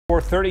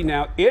4:30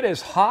 now. It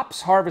is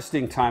hops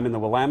harvesting time in the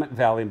Willamette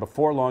Valley, and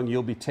before long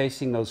you'll be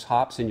tasting those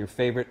hops in your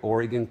favorite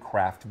Oregon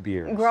craft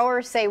beers.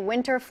 Growers say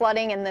winter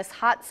flooding and this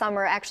hot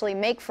summer actually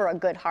make for a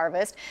good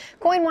harvest.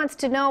 Coyne wants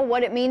to know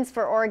what it means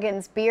for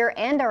Oregon's beer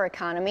and our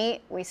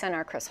economy. We sent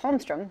our Chris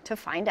Holmstrom to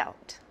find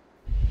out.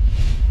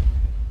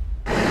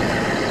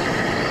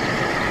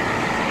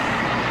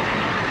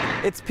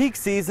 It's peak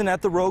season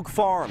at the Rogue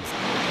Farms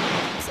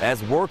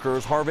as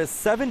workers harvest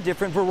 7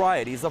 different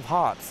varieties of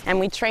hops. And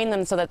we train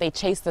them so that they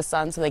chase the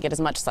sun so they get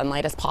as much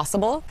sunlight as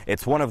possible.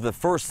 It's one of the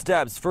first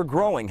steps for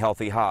growing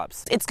healthy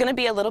hops. It's going to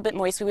be a little bit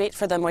moist. We wait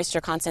for the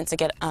moisture content to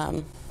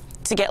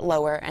get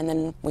lower, and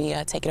then we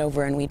take it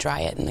over and we dry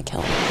it in the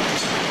kiln.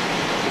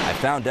 I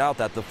found out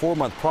that the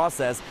 4-month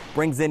process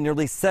brings in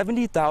nearly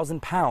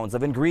 70,000 pounds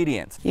of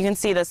ingredients. You can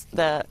see this,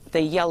 the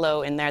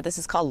yellow in there. This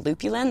is called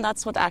lupulin.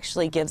 That's what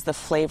actually gives the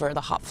flavor,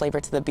 the hop flavor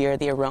to the beer,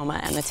 the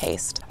aroma and the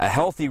taste. A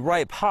healthy,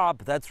 ripe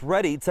hop that's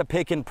ready to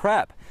pick and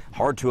prep.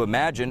 Hard to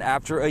imagine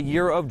after a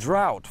year of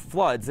drought,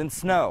 floods, and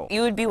snow.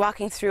 You would be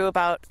walking through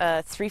about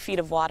 3 feet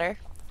of water.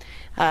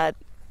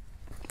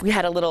 We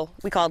had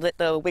we called it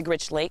the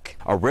Wigrich Lake.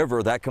 A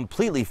river that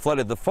completely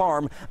flooded the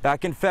farm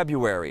back in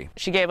February.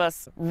 She gave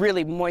us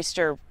really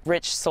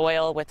moisture-rich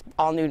soil with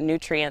all new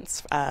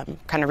nutrients,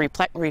 kind of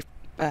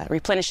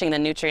replenishing the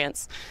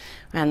nutrients,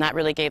 and that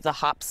really gave the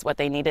hops what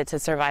they needed to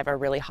survive a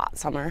really hot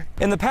summer.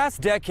 In the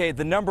past decade,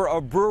 the number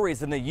of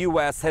breweries in the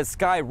U.S. has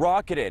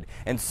skyrocketed,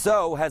 and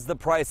so has the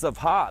price of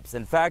hops.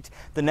 In fact,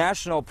 the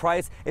national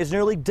price is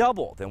nearly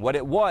double than what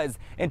it was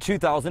in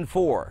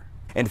 2004.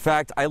 In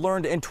fact, I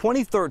learned in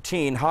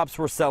 2013 hops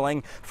were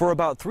selling for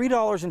about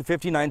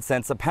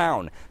 $3.59 a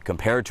pound,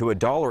 compared to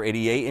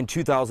 $1.88 in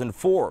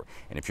 2004.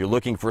 And if you're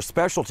looking for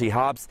specialty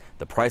hops,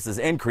 the prices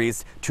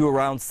increased to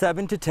around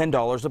 $7 to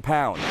 $10 a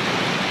pound.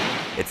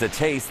 It's a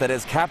taste that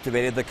has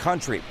captivated the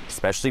country,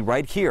 especially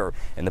right here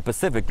in the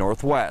Pacific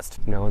Northwest.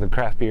 You know, the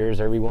craft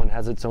beers, everyone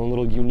has its own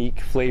little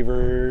unique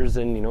flavors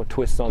and, you know,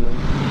 twists on them.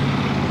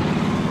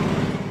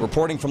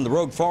 Reporting from the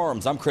Rogue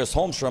Farms, I'm Chris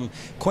Holmstrom,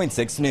 Coin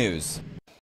 6 News.